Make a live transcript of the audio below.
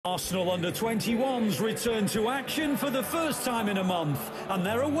Arsenal under-21s return to action for the first time in a month, and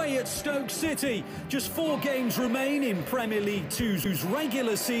they're away at Stoke City. Just 4 games remain in Premier League 2's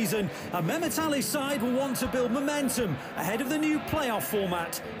regular season, and Mehmet Ali's side will want to build momentum ahead of the new playoff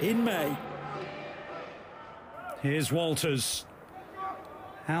format in May. Here's Walters.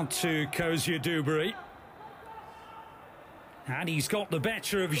 Out to Kozia-Dubry. And he's got the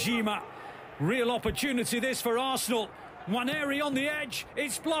better of Zima. Real opportunity this for Arsenal. Nwaneri on the edge,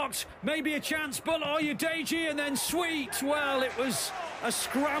 it's blocked, maybe a chance, but Oyedeji and then Sweet. Well, it was a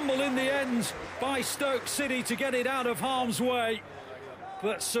scramble in the end by Stoke City to get it out of harm's way.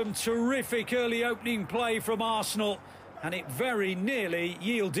 But some terrific early opening play from Arsenal, and it very nearly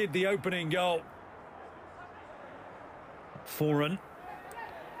yielded the opening goal. Foreign.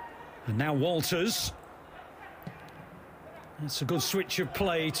 And now Walters. That's a good switch of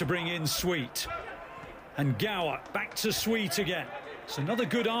play to bring in Sweet. And Gower back to Sweet again. It's another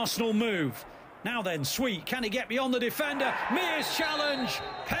good Arsenal move. Now then, Sweet, can he get beyond the defender? Mears challenge,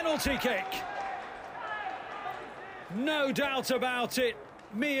 penalty kick. No doubt about it.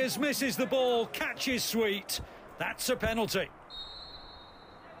 Mears misses the ball, catches Sweet. That's a penalty.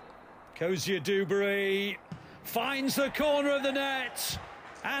 Kozia-Dubry finds the corner of the net.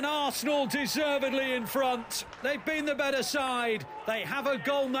 And Arsenal deservedly in front. They've been the better side. They have a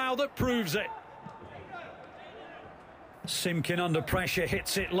goal now that proves it. Simkin under pressure,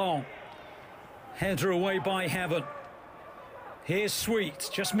 hits it long. Header away by Heaven. Here's Sweet,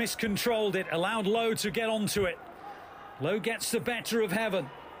 just miscontrolled it, allowed Lowe to get onto it. Lowe gets the better of Heaven.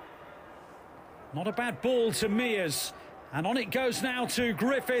 Not a bad ball to Mears. And on it goes now to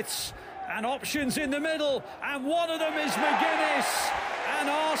Griffiths. And options in the middle. And one of them is McGuinness. And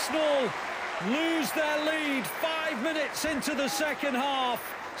Arsenal lose their lead 5 minutes into the second half.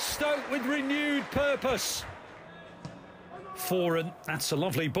 Stoke with renewed purpose. Foreign, that's a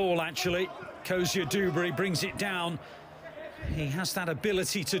lovely ball actually. Kozia-Dubry brings it down. He has that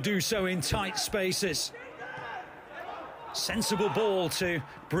ability to do so in tight spaces. Sensible ball to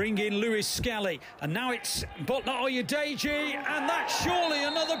bring in Lewis Skelly. And now it's Oyedeji, and that's surely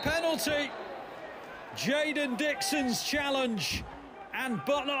another penalty. Jaden Dixon's challenge, and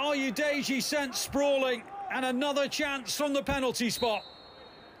Oyedeji sent sprawling, and another chance from the penalty spot.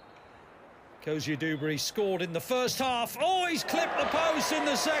 Kozia-Dubry scored in the first half. Oh, he's clipped the post in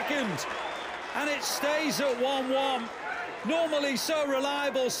the second. And it stays at 1-1. Normally so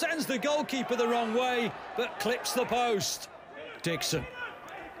reliable, sends the goalkeeper the wrong way, but clips the post. Dixon.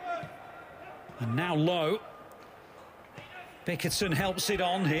 And now Lowe. Bickerton helps it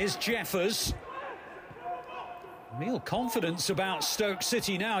on. Here's Jeffers. Real confidence about Stoke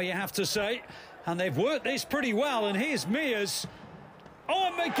City now, you have to say. And they've worked this pretty well. And here's Mears. Oh,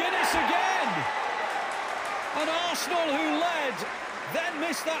 and McGuinness again! And Arsenal, who led, then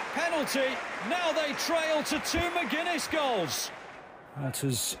missed that penalty. Now they trail to 2 McGuinness goals.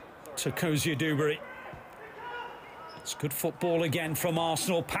 Walters to Kozia-Dubry. It's good football again from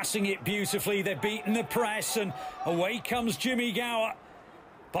Arsenal, passing it beautifully. They've beaten the press, and away comes Jimmy Gower.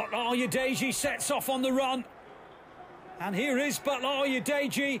 But Oyedeji sets off on the run. And here is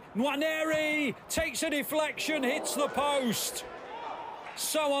Oyedeji. Nwaneri takes a deflection, hits the post.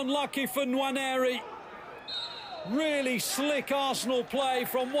 So unlucky for Nwaneri. Really slick Arsenal play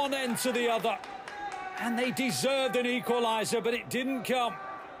from one end to the other. And they deserved an equaliser, but it didn't come.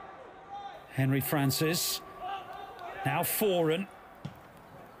 Henry Francis. Now Foreign.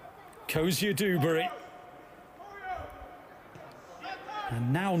 Kozia-Dubry.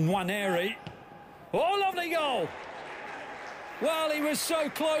 And now Nwaneri. Oh, lovely goal! Well, he was so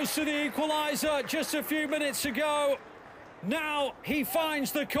close to the equaliser just a few minutes ago. Now he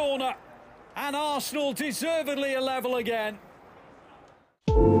finds the corner, and Arsenal deservedly a level again.